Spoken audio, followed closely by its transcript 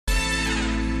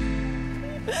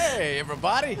Hey,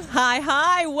 everybody.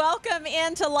 Hi. Welcome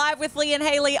into Live with Lee and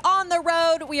Hayley on the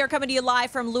road. We are coming to you live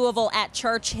from Louisville at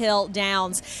Churchill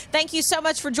Downs. Thank you so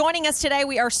much for joining us today.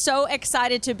 We are so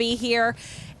excited to be here.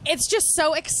 It's just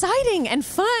so exciting and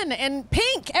fun and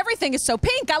pink. Everything is so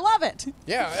pink. I love it.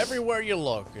 Yeah, everywhere you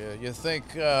look, you think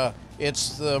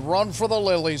it's the run for the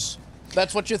lilies.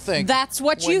 That's what you think. That's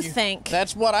what you think.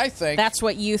 That's what I think. That's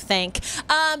what you think.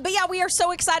 But yeah, we are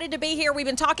so excited to be here. We've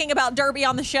been talking about Derby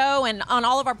on the show and on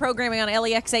all of our programming on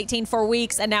LEX 18 for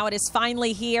weeks, and now it is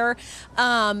finally here.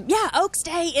 Yeah, Oaks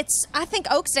Day. I think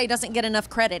Oaks Day doesn't get enough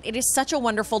credit. It is such a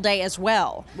wonderful day as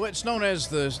well. Well, it's known as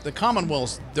the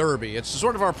Commonwealth Derby. It's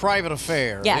sort of our private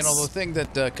affair. Yes. You know, the thing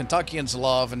that Kentuckians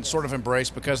love and sort of embrace,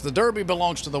 because the Derby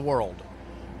belongs to the world.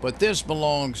 But this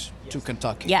belongs to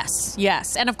Kentucky.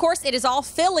 Yes. And of course, it is all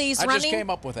fillies running. I just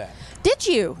came up with that. Did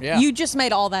you? Yeah. You just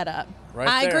made all that up. Right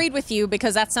I there. agreed with you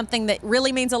because that's something that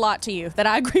really means a lot to you, that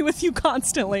I agree with you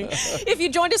constantly. If you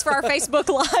joined us for our Facebook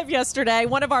Live yesterday,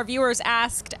 one of our viewers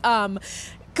asked,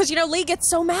 because, you know, Lee gets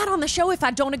so mad on the show if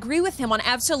I don't agree with him on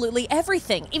absolutely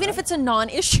everything, even if it's a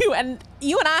non-issue. And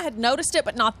you and I had noticed it,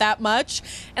 but not that much.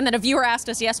 And then a viewer asked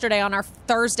us yesterday on our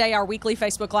Thursday, our weekly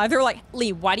Facebook Live, they were like,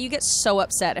 Lee, why do you get so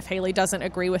upset if Hayley doesn't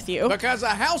agree with you? Because a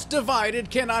house divided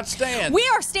cannot stand. We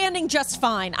are standing just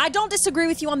fine. I don't disagree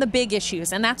with you on the big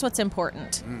issues, and that's what's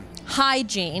important.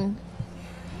 Hygiene,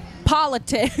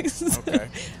 politics, Okay.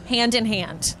 hand in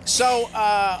hand. So,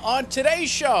 on today's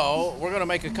show, we're going to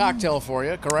make a cocktail for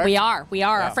you, correct? We are. Yeah.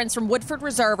 Our friends from Woodford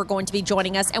Reserve are going to be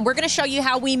joining us, and we're going to show you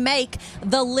how we make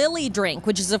the Lily drink,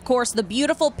 which is, of course, the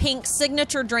beautiful pink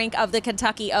signature drink of the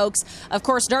Kentucky Oaks. Of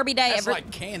course, Derby Day. That's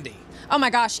like candy. Oh my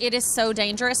gosh, it is so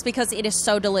dangerous because it is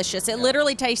so delicious. It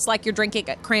literally tastes like you're drinking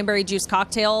a cranberry juice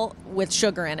cocktail with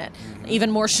sugar in it.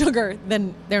 Even more sugar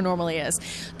than there normally is.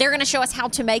 They're going to show us how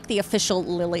to make the official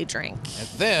Lily drink. And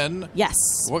then Yes.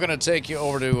 we're going to take you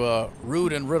over to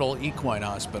Rood and Riddle Equine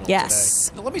Hospital Yes.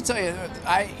 today. Now, let me tell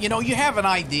you, you have an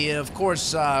idea. Of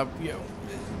course,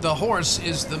 the horse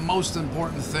is the most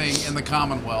important thing in the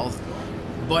Commonwealth,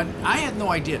 but I had no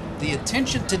idea. The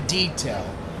attention to detail,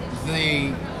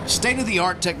 the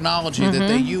state-of-the-art technology that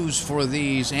they use for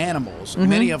these animals,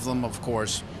 many of them, of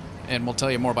course, and we'll tell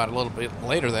you more about it a little bit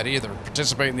later, that either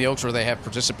participate in the Oaks or they have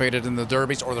participated in the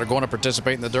Derbies or they're going to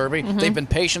participate in the Derby. They've been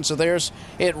patients of theirs.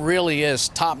 It really is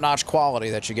top-notch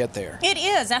quality that you get there. It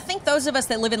is. I think those of us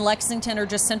that live in Lexington or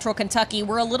just central Kentucky,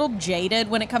 we're a little jaded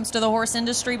when it comes to the horse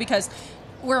industry because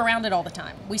we're around it all the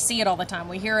time. We see it all the time.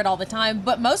 We hear it all the time.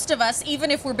 But most of us,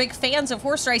 even if we're big fans of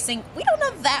horse racing, we don't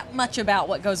know that much about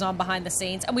what goes on behind the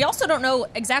scenes. And we also don't know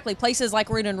exactly places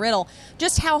like Rood and Riddle,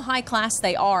 just how high class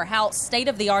they are, how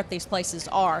state-of-the-art these places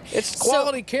are. It's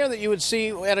quality care that you would see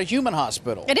at a human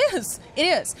hospital. It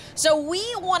is. So we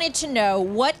wanted to know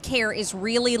what care is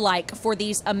really like for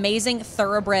these amazing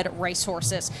thoroughbred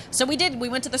racehorses. So we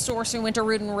went to the source, we went to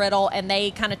Rood and Riddle, and they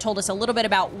kind of told us a little bit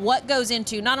about what goes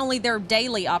into not only their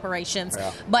daily operations,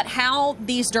 but how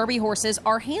these Derby horses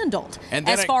are handled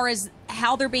as far as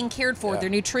how they're being cared for, their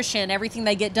nutrition, everything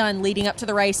they get done leading up to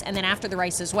the race and then after the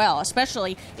race as well,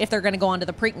 especially if they're going to go on to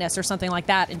the Preakness or something like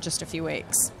that in just a few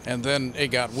weeks. And then it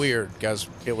got weird because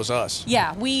it was us.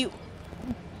 Yeah, we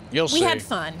had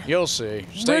fun. You'll see.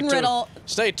 Rood and Riddle.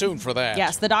 Stay tuned for that.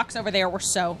 Yes, the docs over there were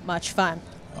so much fun.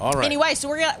 All right. Anyway,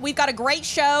 so we've got a great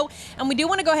show, and we do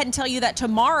want to go ahead and tell you that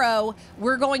tomorrow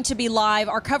we're going to be live.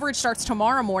 Our coverage starts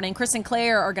tomorrow morning. Chris and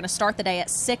Claire are going to start the day at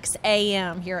 6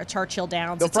 a.m. here at Churchill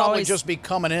Downs. They'll probably just be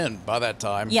coming in by that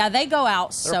time. Yeah, they go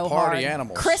out They're party hard.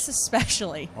 animals. Chris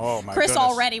especially. Oh, my Chris goodness.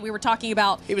 already, we were talking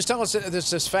about. He was telling us that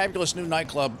there's this fabulous new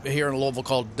nightclub here in Louisville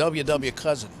called WW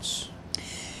Cousins.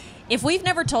 If we've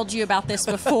never told you about this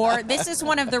before, this is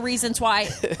one of the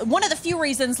few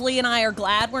reasons Lee and I are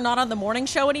glad we're not on the morning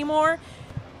show anymore.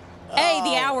 A,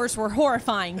 the hours were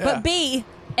horrifying, but B,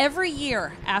 every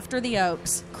year after the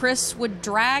Oaks, Chris would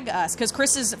drag us, because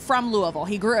Chris is from Louisville.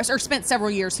 He spent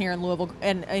several years here in Louisville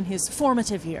in his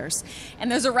formative years. And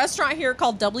there's a restaurant here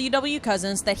called WW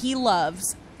Cousins that he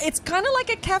loves. It's kind of like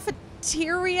a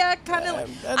cafeteria, kind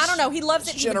of. I don't know. He loves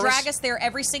it. He would drag us there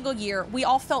every single year. We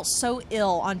all felt so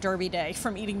ill on Derby Day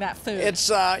from eating that food. It's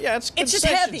just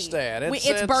heavy. Stand.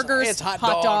 It's burgers, it's hot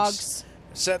dogs,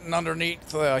 sitting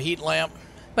underneath a heat lamp.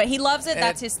 But he loves it.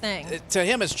 That's his thing. To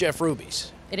him, it's Jeff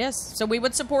Ruby's. It is. So we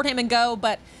would support him and go,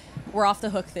 but we're off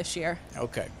the hook this year.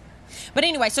 Okay. But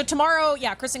anyway, so tomorrow,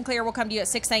 Chris and Claire will come to you at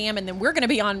 6 a.m., and then we're going to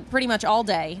be on pretty much all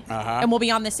day. And we'll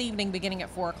be on this evening beginning at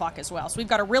 4 o'clock as well. So we've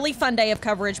got a really fun day of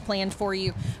coverage planned for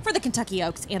you for the Kentucky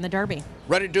Oaks and the Derby.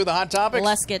 Ready to do the Hot Topics?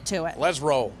 Let's get to it. Let's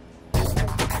roll.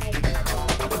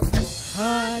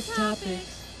 Hot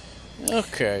Topics.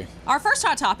 Okay. Our first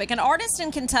hot topic, an artist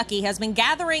in Kentucky has been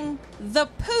gathering the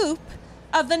poop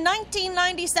of the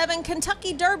 1997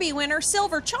 Kentucky Derby winner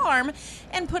Silver Charm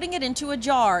and putting it into a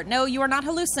jar. No, you are not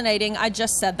hallucinating. I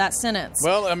just said that sentence.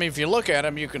 Well, I mean, if you look at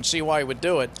him, you can see why he would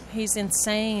do it. He's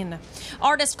insane.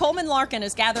 Artist Coleman Larkin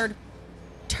has gathered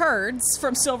turds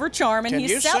from Silver Charm, and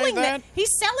he's selling them.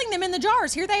 He's selling them in the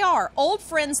jars. Here they are. Old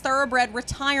Friends Thoroughbred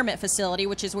Retirement Facility,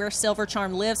 which is where Silver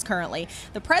Charm lives currently.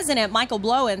 The president, Michael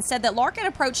Blowen, said that Larkin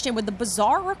approached him with the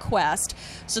bizarre request.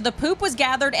 So the poop was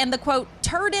gathered, and the quote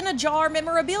 "turd in a jar"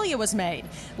 memorabilia was made.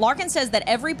 Larkin says that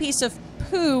every piece of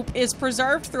poop is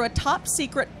preserved through a top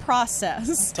secret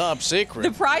process. Top secret.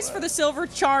 The price for the Silver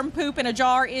Charm poop in a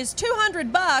jar is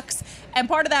 $200, and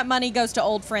part of that money goes to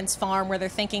Old Friends Farm, where they're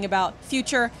thinking about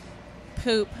future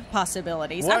poop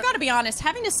possibilities. What? I've got to be honest,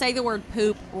 having to say the word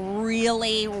poop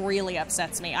really, really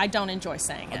upsets me. I don't enjoy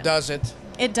saying it. Does it?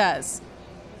 It does.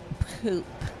 Poop.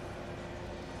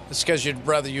 It's because you'd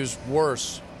rather use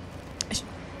worse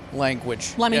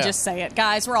language. Let me just say it.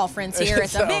 Guys, we're all friends here.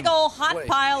 It's a big old hot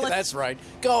pile of... That's right.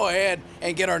 Go ahead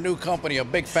and get our new company a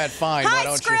big fat fine, why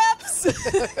don't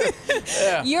Scripps!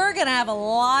 Yeah. You're going to have a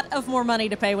lot of more money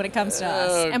to pay when it comes to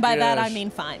us. Oh, And by that, I gosh. mean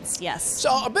fines, yes.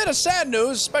 So, a bit of sad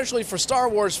news, especially for Star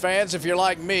Wars fans, if you're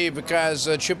like me, because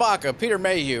Chewbacca, Peter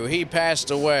Mayhew, he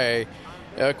passed away.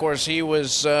 Of course, he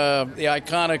was the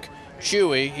iconic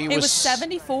Chewie. He was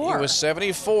 74. He was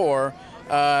 74.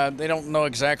 They don't know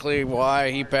exactly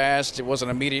why he passed. It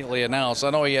wasn't immediately announced. I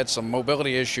know he had some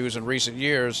mobility issues in recent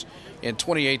years. In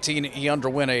 2018, he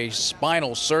underwent a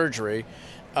spinal surgery.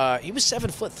 He was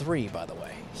 7'3", by the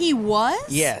way. He was?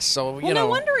 Yes. So, well, no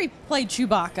wonder he played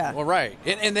Chewbacca. Well, right.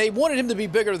 And they wanted him to be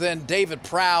bigger than David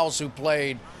Prowse, who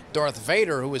played Darth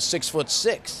Vader, who was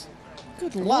 6'6".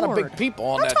 Good Lord. A lot of big people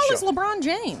on that show. How tall is LeBron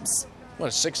James?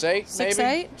 What, 6'8", maybe?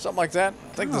 6'8"? Something like that.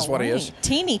 I think that's what he is.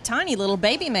 Teeny, tiny little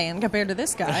baby man compared to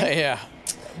this guy. Yeah.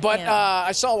 But Yeah.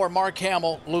 I saw where Mark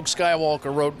Hamill, Luke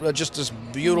Skywalker, wrote just this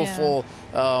beautiful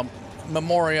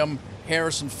memoriam.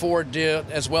 Harrison Ford did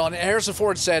as well. And Harrison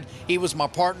Ford said he was my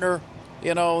partner,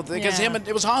 because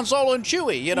it was Han Solo and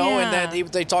Chewie, and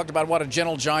that they talked about what a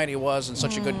gentle giant he was and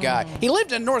such a good guy. He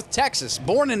lived in North Texas,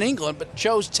 born in England, but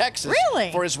chose Texas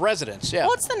for his residence. Yeah.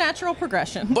 Well, it's the natural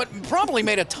progression. But probably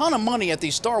made a ton of money at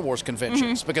these Star Wars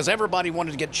conventions because everybody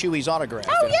wanted to get Chewie's autograph.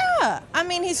 Oh, yeah. I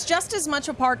mean, he's just as much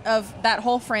a part of that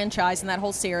whole franchise and that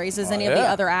whole series as any of the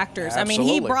other actors. Absolutely. I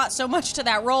mean, he brought so much to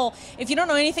that role. If you don't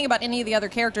know anything about any of the other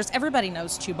characters, everybody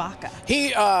knows Chewbacca.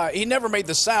 He never made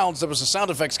the sounds. There was a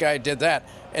sound effects guy who did that.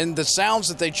 And the sounds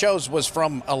that they chose was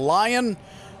from a lion,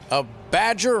 a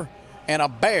badger, and a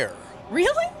bear.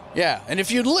 Really? Yeah, and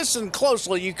if you listen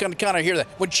closely, you can kind of hear that.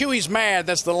 When Chewie's mad,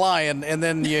 that's the lion, and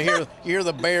then you hear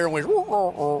the bear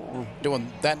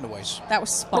doing that noise. That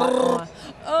was spot on.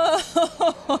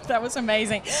 Oh, that was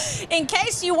amazing. In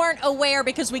case you weren't aware,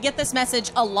 because we get this message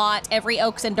a lot, every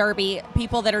Oaks and Derby,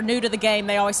 people that are new to the game,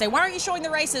 they always say, why aren't you showing the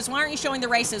races? Why aren't you showing the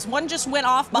races? One just went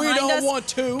off behind us. We don't want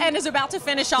to. And is about to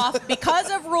finish off.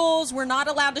 Because of rules, we're not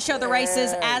allowed to show the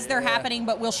races as they're happening,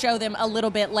 but we'll show them a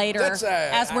little bit later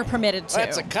as we're permitted to.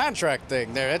 That's a contract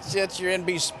thing there. That's your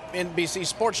NBC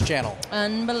Sports Channel.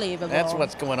 Unbelievable. That's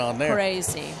what's going on there.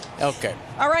 Crazy. Okay.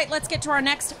 All right, let's get to our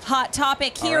next hot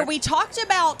topic here. Right. We talked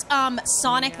about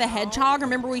Sonic the Hedgehog.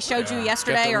 Remember we showed you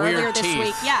yesterday or earlier this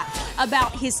week? Yeah,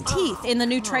 about his teeth in the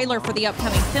new trailer for the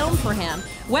upcoming film for him.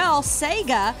 Well,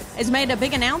 Sega has made a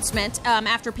big announcement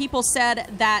after people said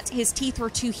that his teeth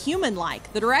were too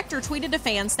human-like. The director tweeted to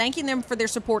fans thanking them for their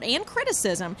support and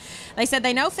criticism. They said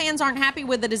they know fans aren't happy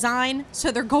with the design,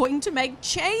 so they're going to make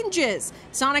changes.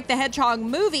 Sonic the Hedgehog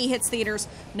movie hits theaters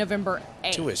November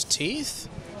 8th. To his teeth?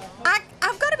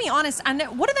 I've got to be honest. I know.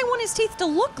 What do they want his teeth to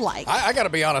look like? I got to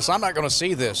be honest. I'm not going to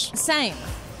see this. Same.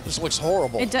 This looks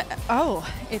horrible.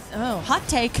 Hot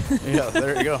take. Yeah,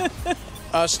 there you go.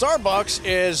 Starbucks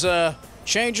is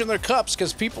changing their cups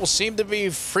because people seem to be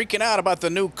freaking out about the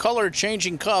new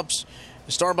color-changing cups.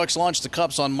 Starbucks launched the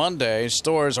cups on Monday.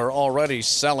 Stores are already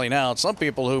selling out. Some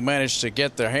people who managed to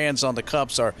get their hands on the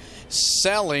cups are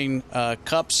selling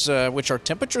cups which are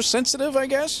temperature sensitive, I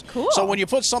guess. Cool. So when you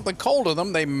put something cold in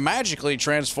them, they magically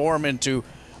transform into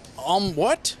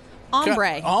what?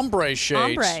 Ombre. Ombre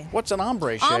shades. Ombre. What's an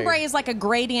ombre shade? Ombre is like a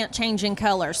gradient change in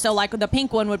color. So like the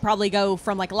pink one would probably go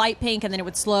from like light pink and then it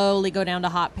would slowly go down to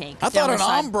hot pink. I thought an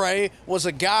ombre was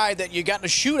a guy that you got in a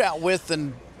shootout with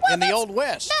in the Old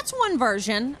West. That's one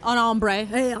version, an ombre.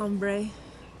 Hey, ombre.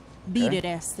 Beat it,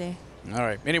 este. All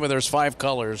right. Anyway, there's 5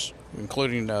 colors,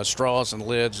 including straws and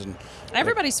lids. And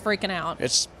everybody's freaking out.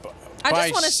 It's I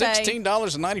just want to say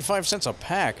 $16.95 a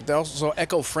pack. They're also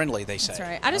eco-friendly, they say. That's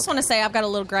right. I just want to say I've got a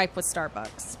little gripe with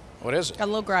Starbucks. What is it? Got a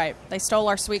little gripe. They stole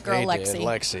our sweet girl, They Lexi. did,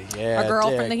 Lexi. Yeah, Our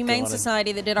girl from the Humane daggone it.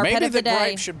 Society that did our Maybe pet of the day.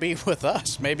 gripe should be with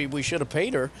us. Maybe we should have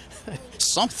paid her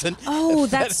something. Oh,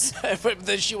 that's.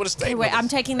 Then she would have stayed. Hey, with wait, I'm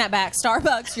us. taking that back.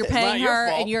 Starbucks, you're It's not paying your her,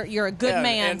 fault. and you're a good Yeah,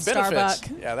 man, and benefits.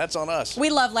 Starbucks. Yeah, that's on us. We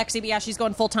love Lexi, but yeah, she's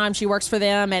going full time. She works for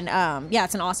them, and yeah,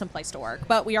 it's an awesome place to work.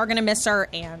 But we are going to miss her,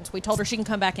 and we told her she can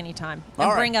come back anytime and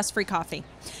All right. bring us free coffee.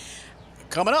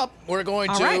 Coming up, we're going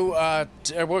All we're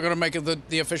going to make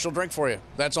the official drink for you.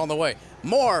 That's on the way.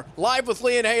 More live with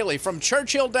Lee and Hayley from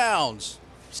Churchill Downs.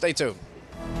 Stay tuned.